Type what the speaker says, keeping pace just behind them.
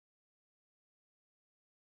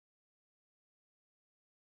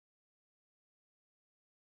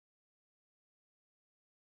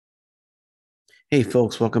Hey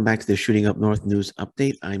folks, welcome back to the Shooting Up North News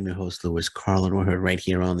Update. I'm your host, Louis Carlin. We're heard right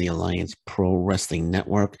here on the Alliance Pro Wrestling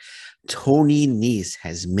Network. Tony Nese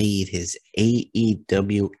has made his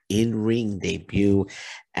AEW in-ring debut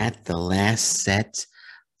at the last set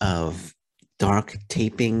of Dark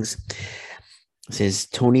tapings. It says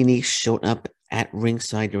Tony Nese showed up at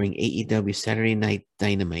ringside during AEW Saturday Night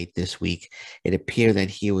Dynamite this week. It appeared that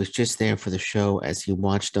he was just there for the show as he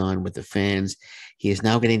watched on with the fans. He is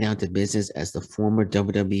now getting down to business as the former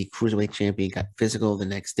WWE Cruiserweight Champion got physical the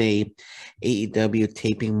next day. AEW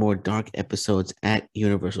taping more Dark episodes at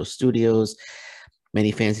Universal Studios.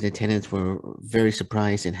 Many fans in attendance were very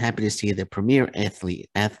surprised and happy to see the premier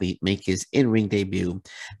athlete make his in-ring debut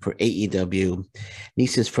for AEW.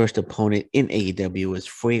 Nese's first opponent in AEW was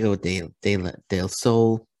Fuego del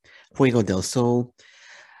Sol.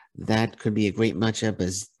 That could be a great matchup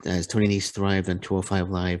as Tony Nese thrived on 205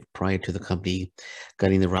 Live prior to the company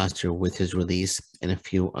gutting the roster with his release and a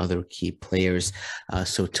few other key players.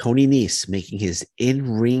 So Tony Nese making his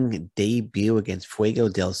in-ring debut against Fuego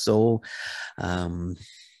del Sol. Tony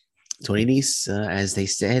Nese, as they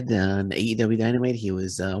said on AEW Dynamite, he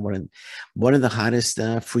was one of the hottest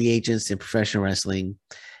free agents in professional wrestling.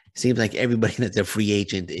 Seems like everybody that's a free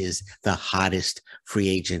agent is the hottest free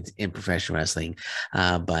agent in professional wrestling,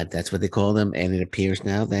 but that's what they call them. And it appears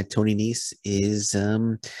now that Tony Nese is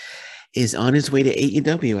on his way to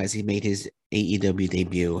AEW as he made his AEW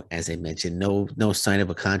debut. As I mentioned, no sign of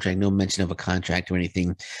a contract, no mention of a contract or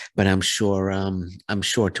anything, but I'm sure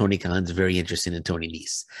Tony Khan's very interested in Tony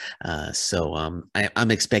Nese.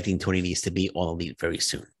 I'm expecting Tony Nese to be all elite very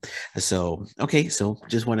soon. So okay, so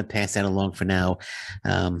just want to pass that along for now.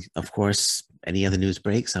 Of course, any other news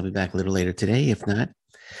breaks, I'll be back a little later today. If not,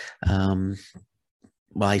 um,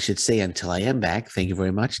 well, I should say until I am back, thank you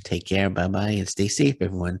very much. Take care. Bye bye. And stay safe,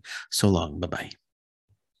 everyone. So long. Bye bye.